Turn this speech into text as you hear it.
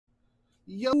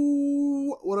Yo,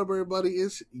 what up, everybody?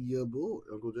 It's your boy,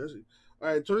 Uncle Jesse. All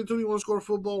right, 2021 Score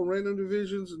Football Random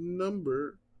Divisions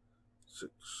number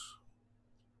 6.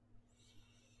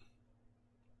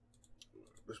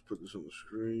 Let's put this on the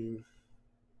screen.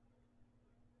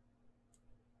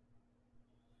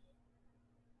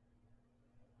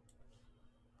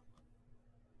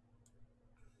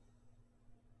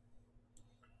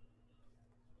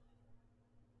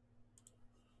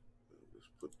 Let's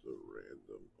put the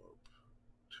random up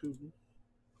too.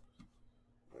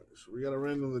 All right, so we got to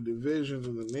random the divisions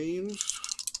and the names.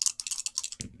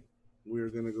 We're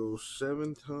going to go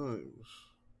 7 times.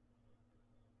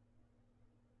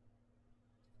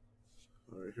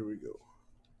 All right, here we go.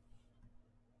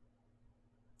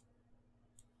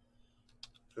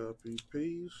 Copy,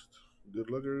 paste. Good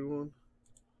luck, everyone.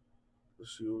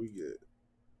 Let's see what we get.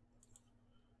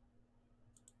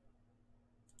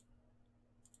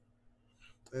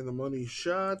 And the money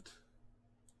shot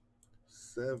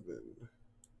 7.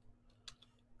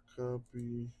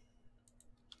 Copy,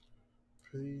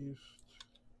 paste.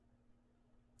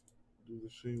 Do the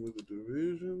same with the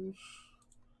divisions.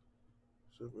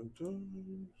 7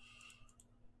 times.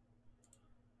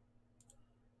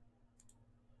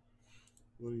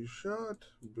 Money shot.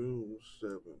 Boom.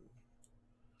 7.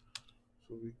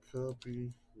 So we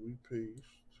copy, we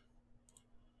paste,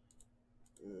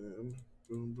 and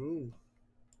boom, boom.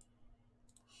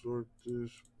 Sort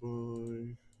this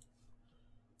by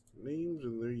names,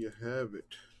 and there you have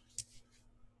it.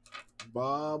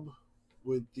 Bob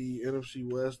with the NFC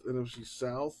West, NFC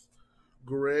South.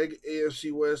 Greg,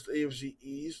 AFC West, AFC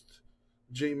East.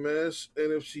 James,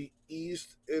 NFC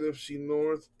East, NFC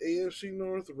North, AFC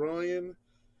North. Ryan,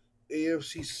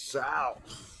 AFC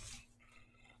South,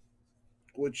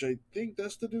 which I think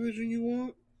that's the division you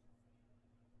want.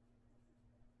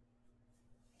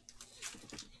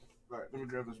 All right, let me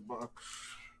grab this box.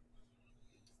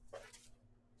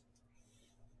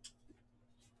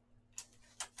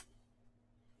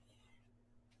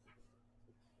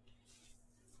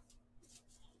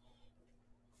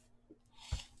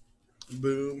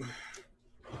 Boom.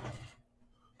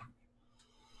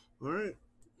 All right.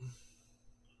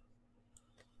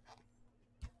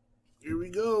 Here we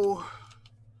go.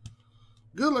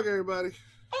 Good luck, everybody.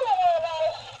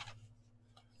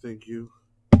 Thank you.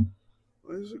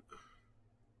 Isaac.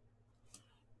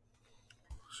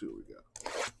 Let's see what we got.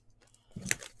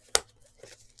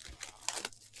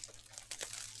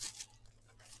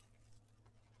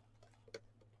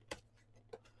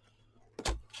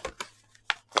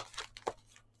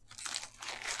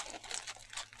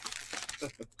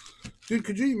 Dude,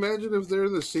 could you imagine if they're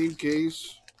in the same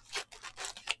case?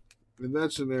 In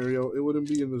that scenario, it wouldn't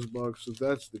be in this box if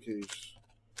that's the case.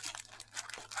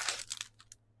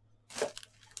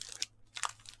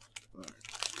 All right.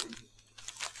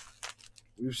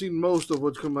 We've seen most of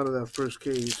what's come out of that first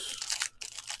case.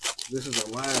 This is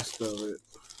the last of it.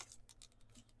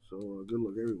 So, good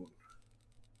luck, everyone.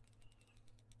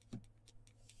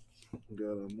 We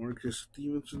got a Marcus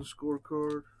Stevenson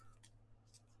scorecard.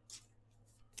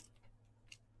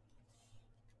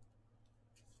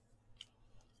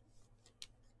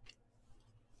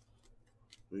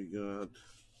 We got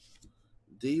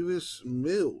Davis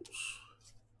Mills,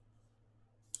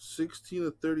 16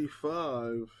 of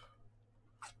 35,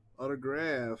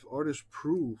 autograph, artist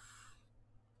proof,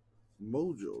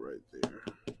 mojo right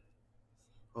there.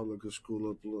 I'll look at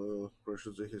school up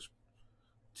pressures of his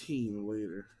team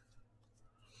later.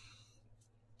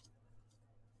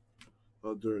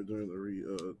 During the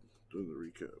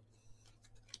recap.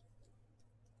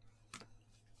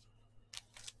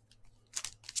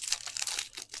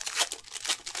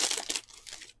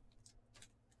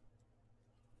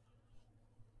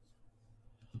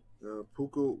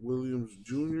 Puka Williams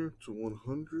Jr. to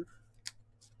 100.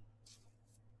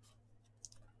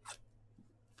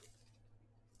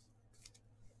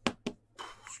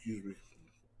 Excuse me.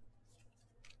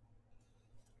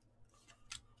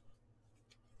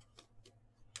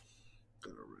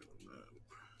 Gotta random that.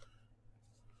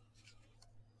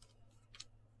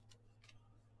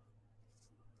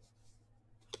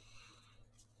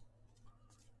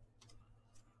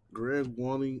 Greg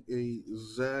wanting a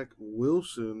Zach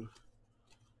Wilson.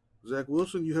 Zach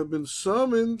Wilson, you have been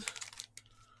summoned.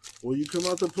 Will you come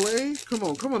out to play? Come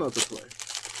on out to play.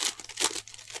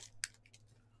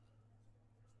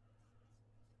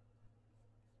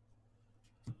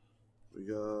 We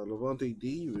got Levante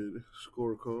David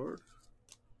scorecard.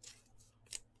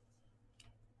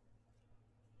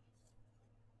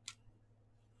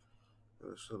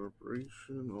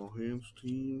 Celebration, all hands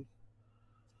team.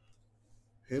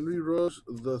 Henry Ruggs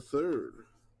the third.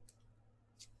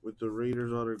 with the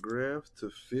Raiders autograph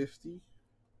 /50.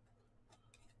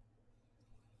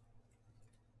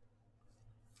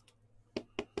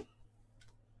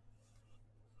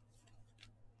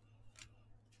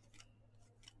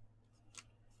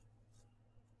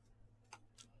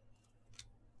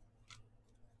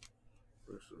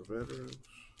 Rest of the veterans.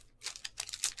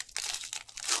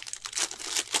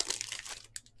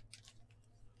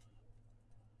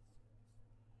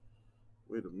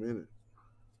 Wait a minute.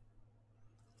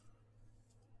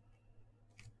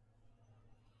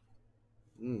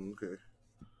 Okay.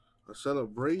 A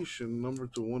celebration number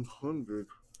 /100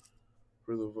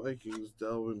 for the Vikings.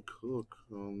 Dalvin Cook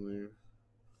on there.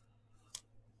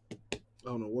 I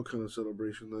don't know what kind of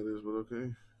celebration that is, but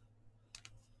okay.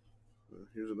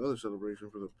 Here's another celebration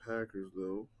for the Packers,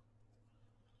 though.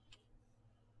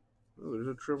 Oh, there's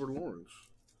a Trevor Lawrence.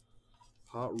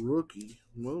 Hot rookie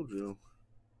mojo.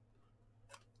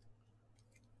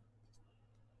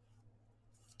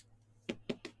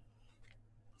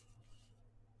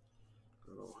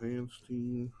 Got all hands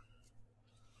team.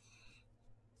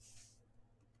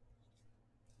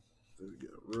 Then we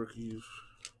got rookies.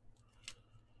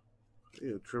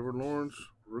 Yeah, Trevor Lawrence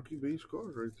rookie base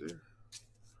card right there.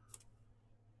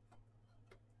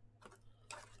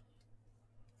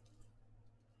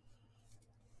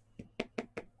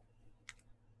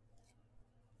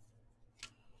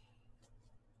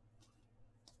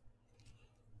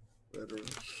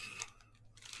 Veterans.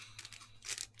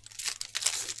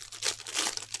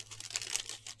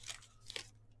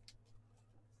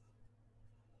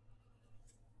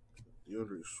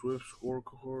 DeAndre Swift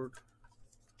scorecard.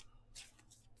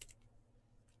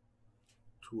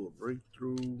 To a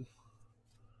breakthrough.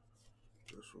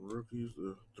 Got some rookies.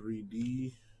 The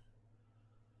 3D.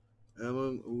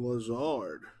 Allen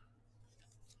Lazard.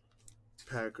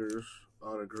 Packers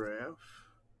autograph.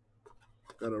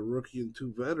 Got a rookie and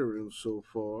 2 veterans so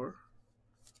far.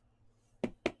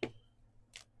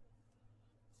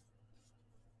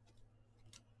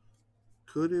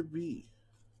 Could it be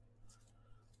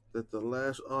that the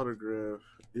last autograph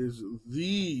is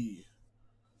the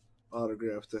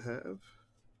autograph to have?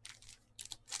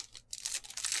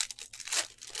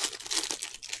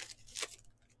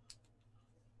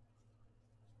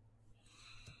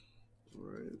 All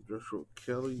right, Joshua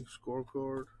Kelly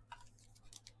scorecard.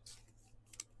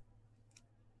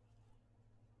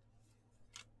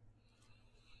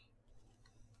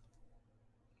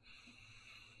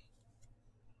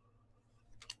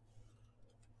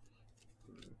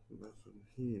 Nothing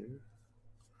here.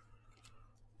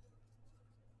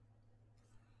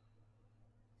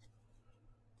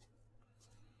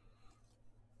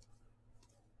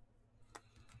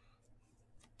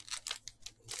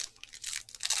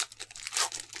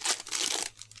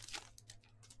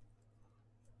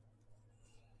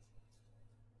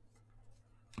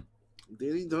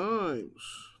 Danny Dimes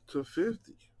 /50.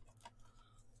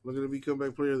 Looking to be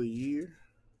comeback player of the year.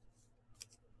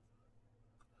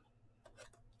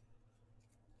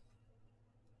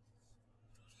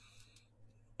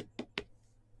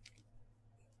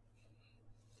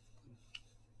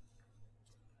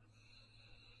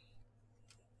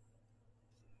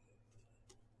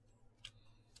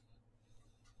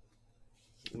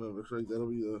 Well, looks like that'll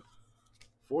be the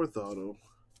 4th auto.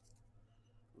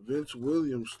 Vince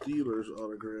Williams Steelers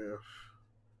autograph.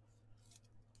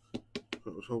 I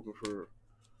was hoping for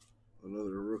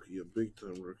another rookie, a big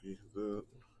time rookie. That.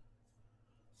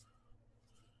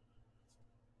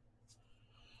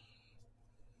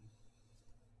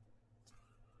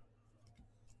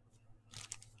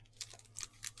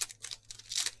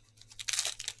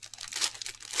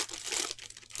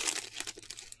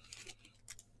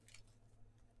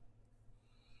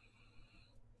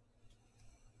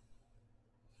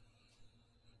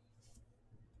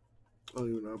 I don't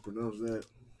even know how to pronounce that.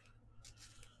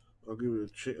 I'll give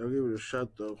it a shot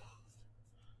though.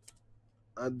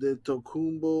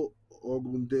 Adetokunbo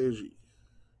Ogundeji.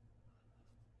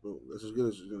 Boom. That's as good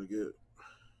as it's gonna get.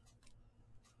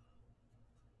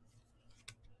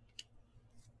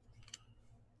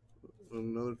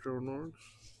 Another Trevor Lawrence.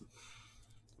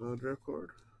 Another draft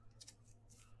card.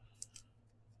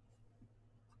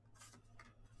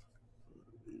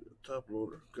 Top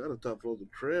loader. Got a top loader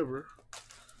Trevor.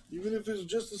 Even if it's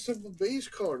just a simple base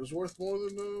card, it's worth more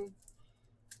than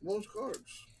most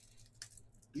cards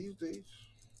these days.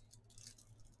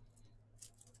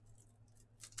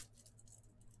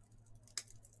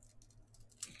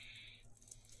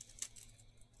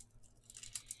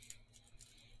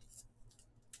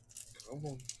 Come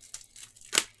on.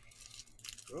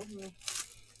 Come on.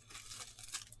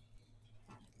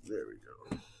 There we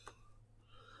go.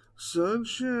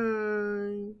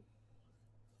 Sunshine.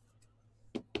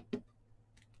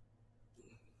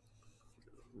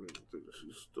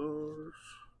 Fantasy Stars.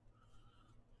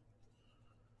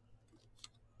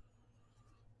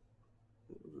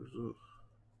 There's a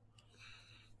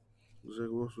Zach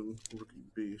Wilson rookie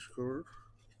base card.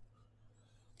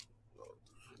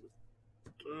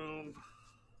 Down.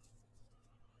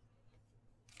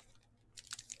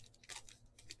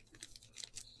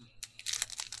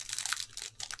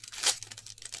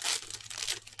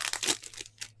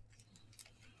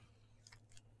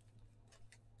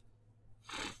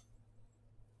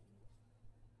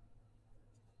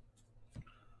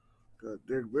 Got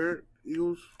Derek Barrett,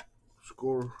 Eagles,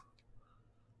 score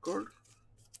card.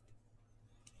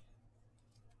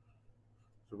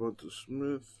 Devonta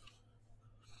Smith,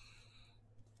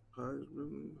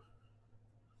 Heisman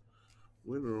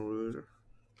winner over there.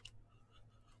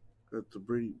 Got the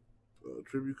Brady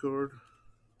tribute card.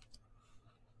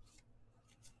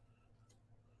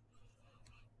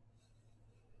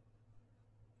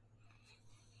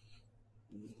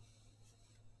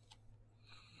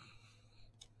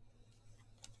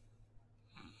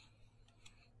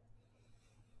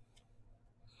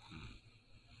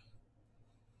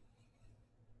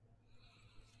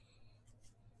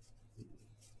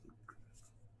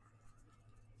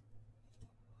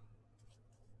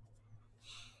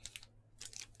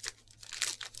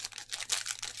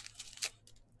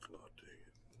 Oh, dang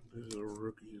it. These are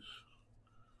rookies.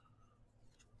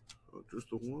 Oh, just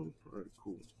the one? Alright,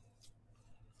 cool.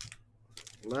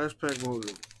 Last pack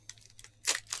mojo.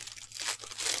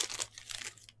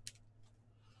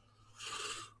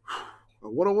 A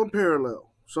one-on-one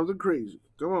parallel. Something crazy.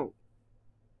 Come on.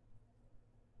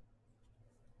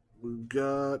 We've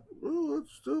got, well,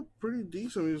 it's still pretty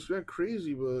decent. I mean, it's not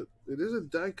crazy, but it is a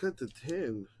die cut to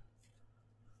 10.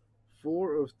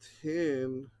 4 of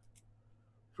 10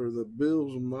 for the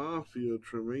Bills Mafia,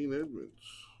 Tremaine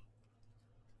Edmonds.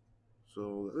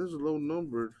 So that is a low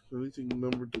number. Anything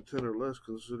numbered to 10 or less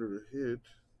considered a hit.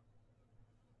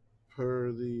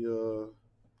 Per the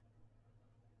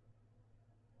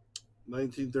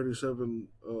 1937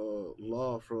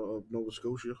 law from Nova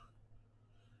Scotia.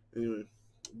 Anyway,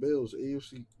 Bills,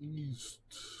 AFC East.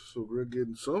 So Greg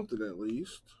getting something at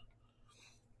least.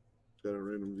 Got a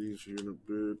random these here in a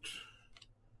bit.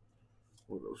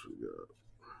 What else we got?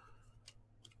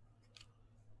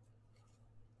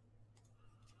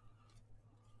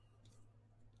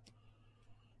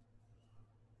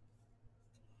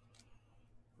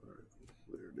 Alright,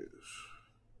 there it is.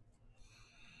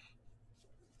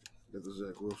 Got the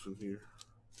Zach Wilson here.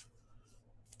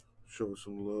 Show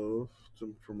some love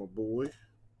for my boy.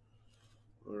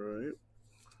 Alright.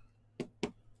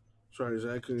 Sorry,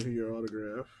 Zach, couldn't hear your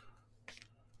autograph.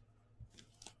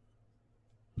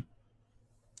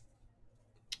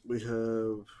 We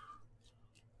have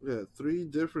 3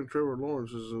 different Trevor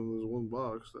Lawrences in this one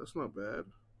box. That's not bad.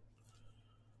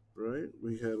 Right?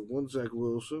 We had 1 Zach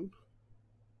Wilson.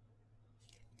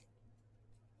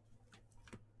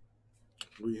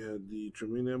 We had the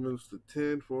Tremaine Edmonds to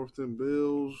 10, 4th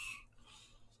Bills.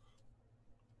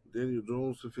 Daniel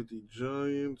Jones to 50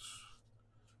 Giants.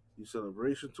 The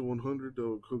Celebration to 100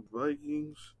 of Cook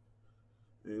Vikings.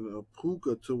 And a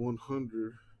Puka to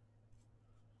 100.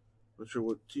 Not sure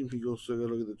what team he goes to. I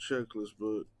gotta look at the checklist,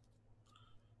 but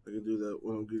I can do that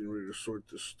when I'm getting ready to sort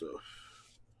this stuff.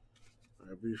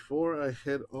 Alright, before I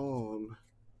head on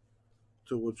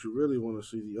to what you really want to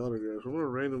see, the autographs, I'm gonna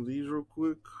random these real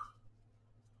quick.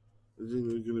 Is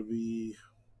either gonna be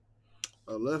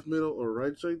a left, middle, or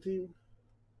right side team.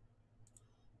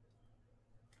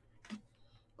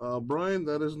 Brian,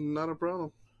 that is not a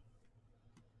problem.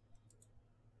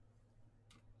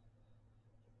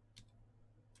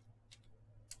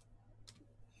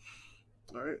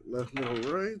 Alright, left,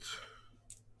 middle, right.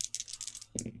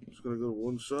 Just gonna go to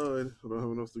one side. I don't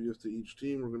have enough to give to each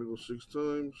team. We're gonna go 6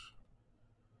 times.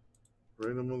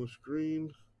 Random on the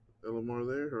screen. LMR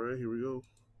there. Alright, here we go.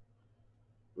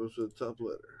 Goes to the top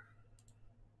letter.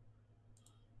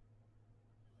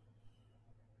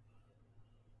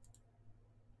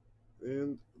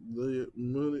 And the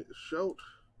money shout.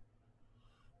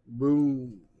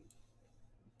 Boom.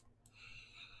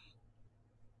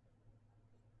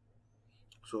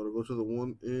 So it'll go to the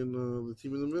one in the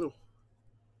team in the middle.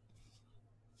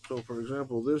 So, for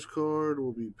example, this card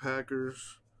will be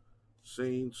Packers,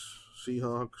 Saints,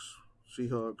 Seahawks,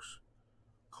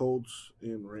 Colts,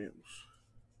 and Rams.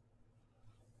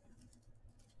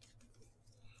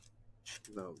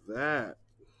 Now that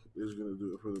is going to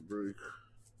do it for the break.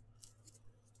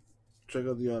 Check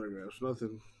out the autographs.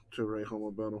 Nothing to write home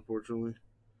about, unfortunately.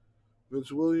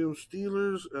 Vince Williams,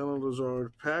 Steelers. Alan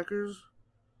Lazard, Packers.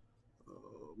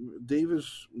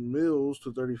 Davis Mills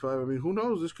to 35. I mean, who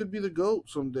knows? This could be the GOAT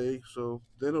someday. So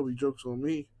then it'll be jokes on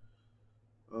me.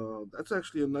 That's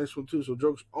actually a nice one, too. So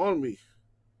jokes on me.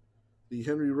 The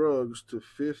Henry Ruggs to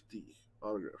 50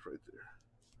 autograph right there.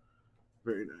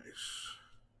 Very nice.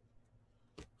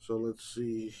 So let's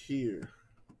see here.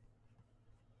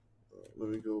 Let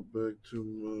me go back to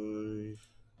my.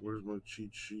 Where's my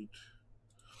cheat sheet?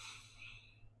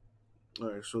 All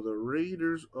right, so the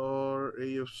Raiders are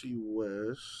AFC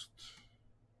West.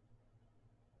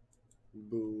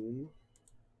 Boom.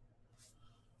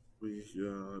 We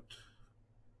got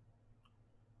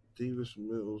Davis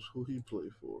Mills. Who he play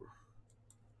for?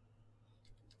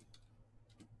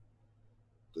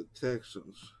 The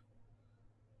Texans.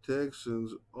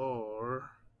 Texans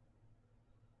are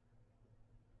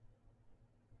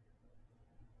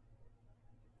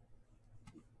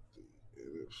the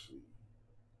NFC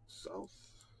South.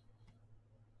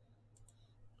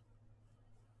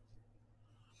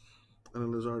 And the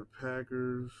Lazard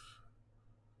Packers,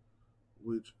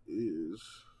 which is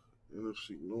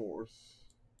NFC North.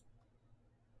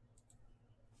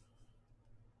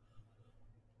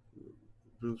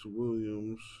 Vince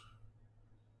Williams,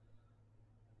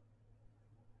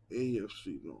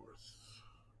 AFC North.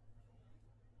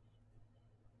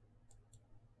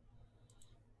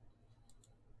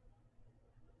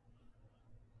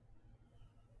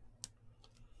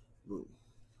 Boom.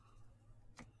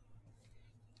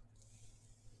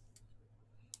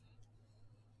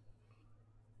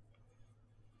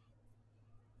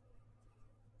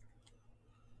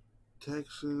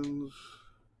 Texans.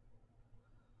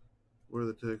 Where are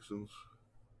the Texans?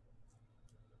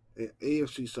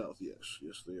 AFC South, yes.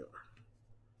 Yes, they are.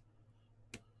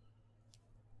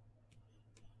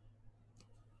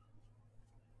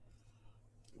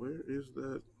 Where is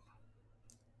that?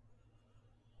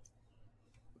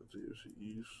 That's AFC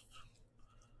East.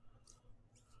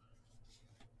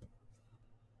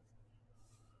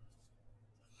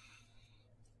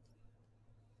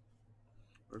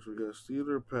 All right, so we got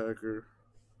Steeler, Packer.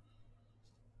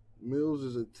 Mills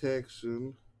is a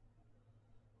Texan,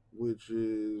 which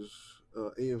is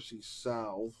AFC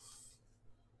South.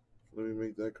 Let me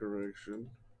make that correction.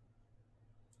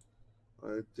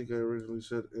 I think I originally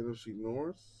said NFC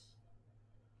North.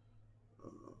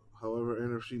 However,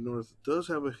 NFC North does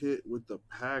have a hit with the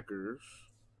Packers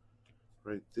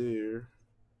right there.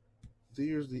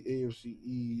 There's the AFC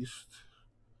East.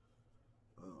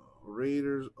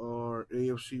 Raiders are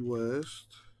AFC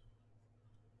West.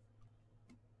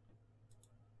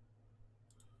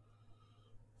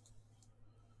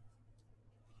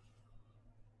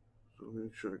 So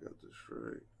make sure I got this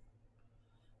right.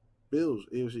 Bills,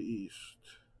 AFC East.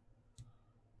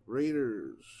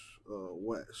 Raiders,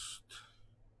 West.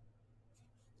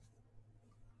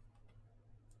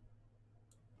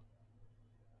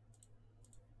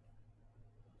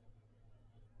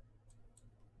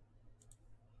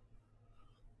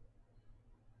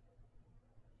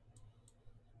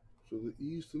 So the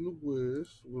East and the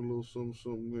West, with a little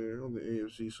something there on the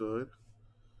AFC side.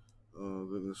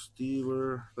 Then the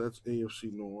Steeler, that's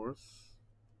AFC North.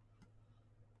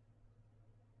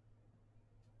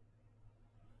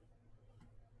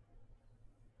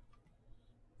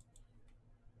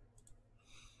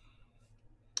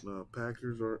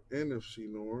 Packers are NFC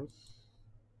North.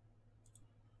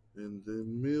 And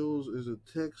then Mills is a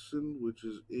Texan, which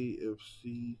is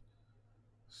AFC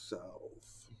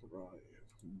South. Right.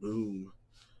 Boom.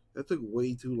 That took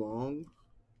way too long.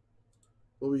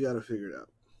 But we got to figure it out.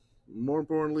 More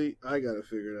importantly, I got to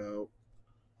figure it out.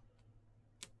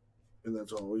 And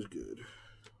that's always good.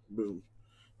 Boom.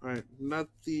 All right. Not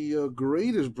the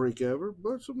greatest break ever,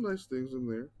 but some nice things in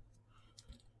there.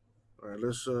 All right.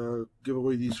 Let's give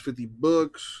away these 50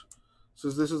 bucks.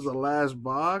 Since this is the last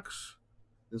box,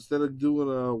 instead of doing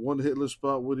a one hitless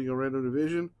spot winning a random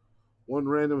division, one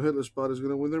random hitless spot is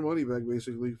going to win their money back,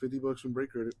 basically. 50 bucks in break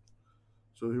credit.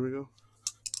 So here we go.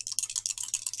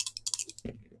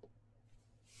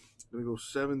 Going to go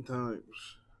 7 times.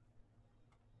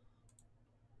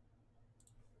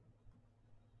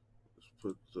 Let's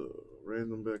put the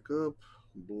random back up.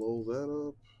 Blow that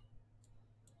up.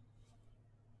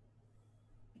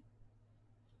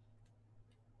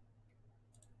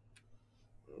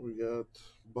 We got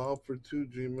Bob for 2,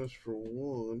 GMS for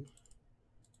 1.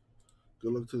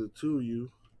 Good luck to the 2 of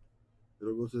you.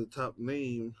 It'll go to the top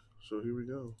name. So here we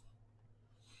go.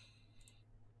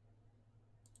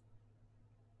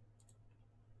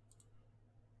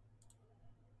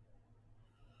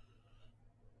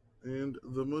 And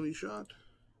the money shot.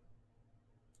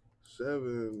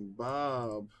 7,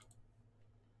 Bob.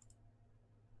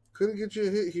 Couldn't get you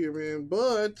a hit here, man,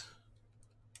 but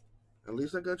at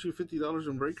least I got you $50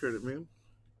 in break credit, man.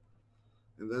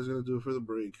 And that's going to do it for the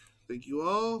break. Thank you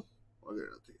all. I'll get it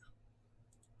out to you.